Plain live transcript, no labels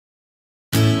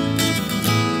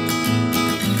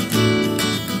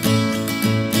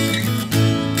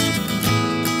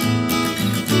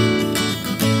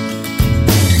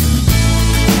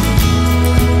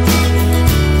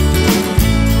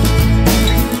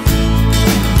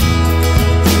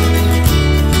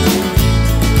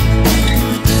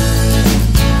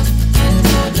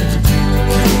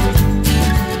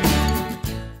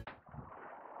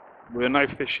now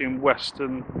fishing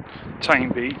Weston Town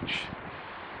Beach.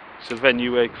 It's a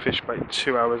venue where you can fish about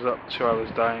 2 hours up, 2 hours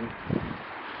down.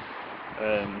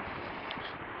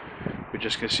 We're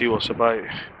just going to see what's about.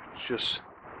 It's just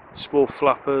small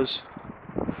flappers,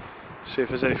 see if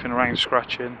there's anything around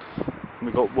scratching.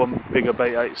 We've got one bigger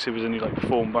bait out, see if there's any like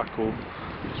thornback or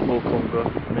small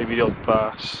conger, maybe the odd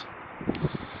bass.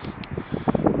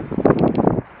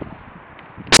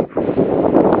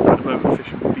 At the moment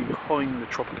fishing behind the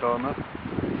Tropicana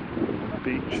on the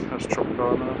beach. That's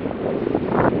Tropicana.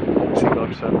 Sea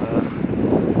Life Centre,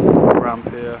 ramp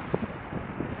here,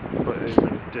 quite over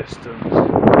in the distance.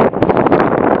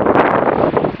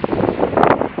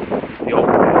 The old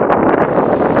bay.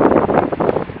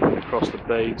 Across the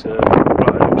bay to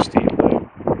Flathead, Steamboat,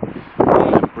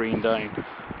 and then Breen down.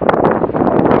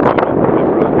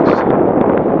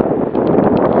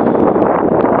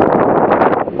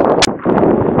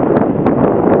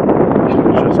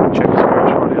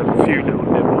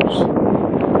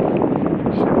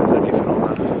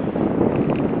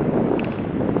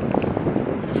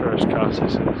 First cast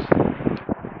this is.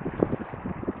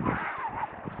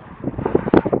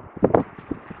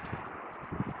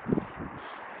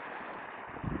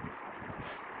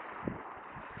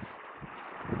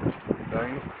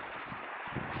 Down.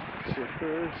 See if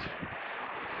there is.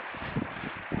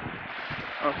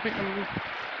 I think there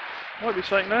might be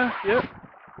something there, yep.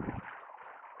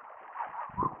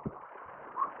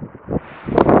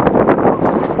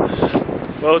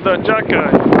 Well done, Jacko.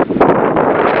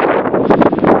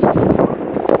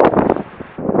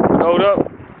 Hold up.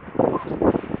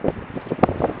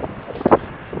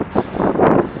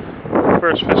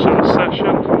 First fish of the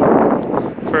session.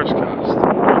 First cast.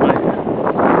 Right.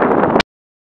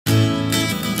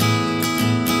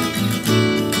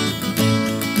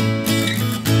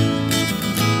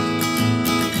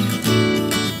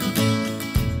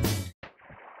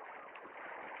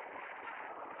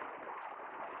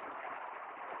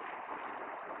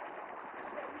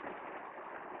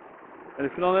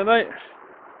 Anything on there, mate?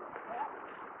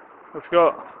 What have you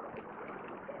got?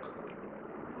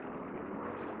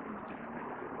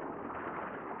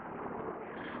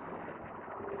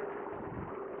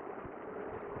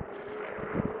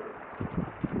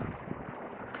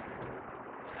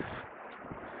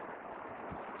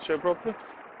 Show properly?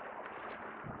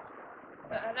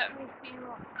 Let me see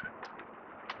what.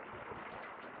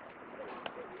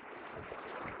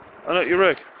 I know your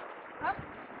rig. Huh?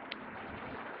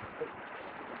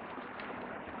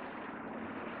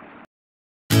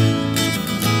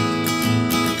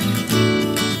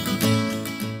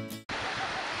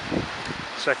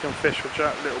 Second fish for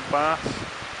Jack, little bass.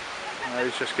 Now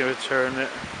he's just going to turn it.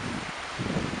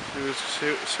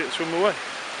 See it swim away.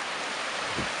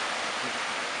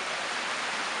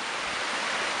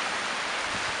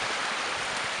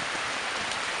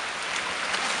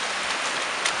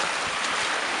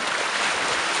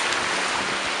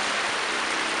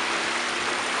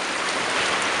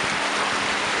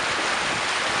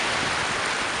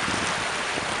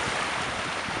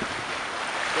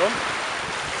 Go on.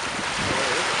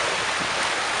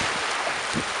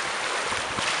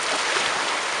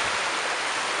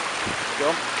 Go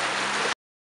on.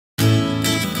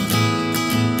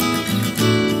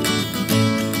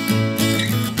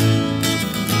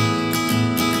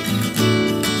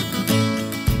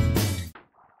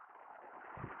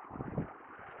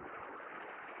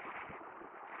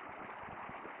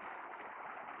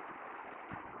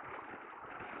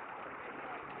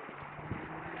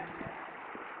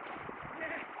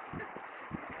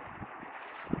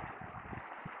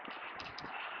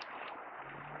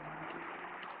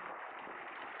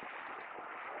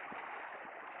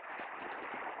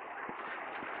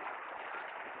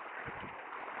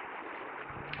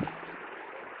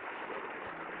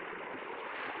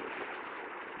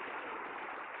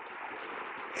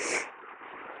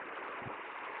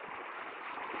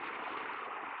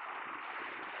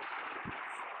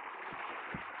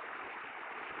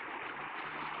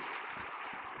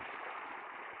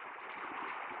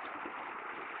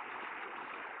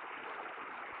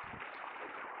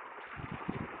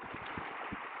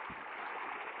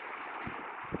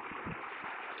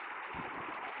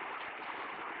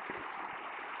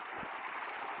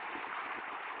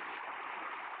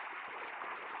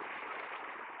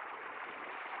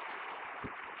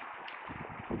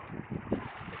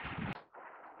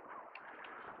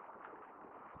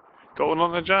 Got one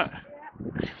on there, Jack?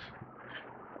 Yeah.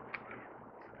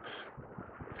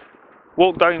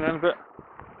 Walk down then a bit.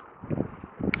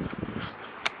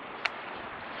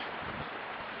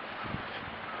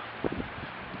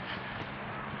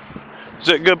 Is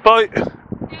it a good bite?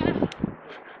 Yeah.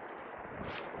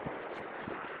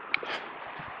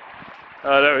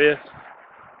 Oh, there he is.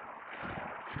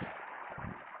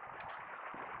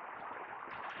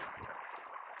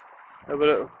 Have a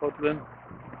little codling.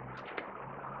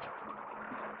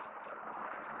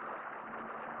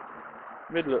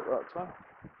 Middle at that time.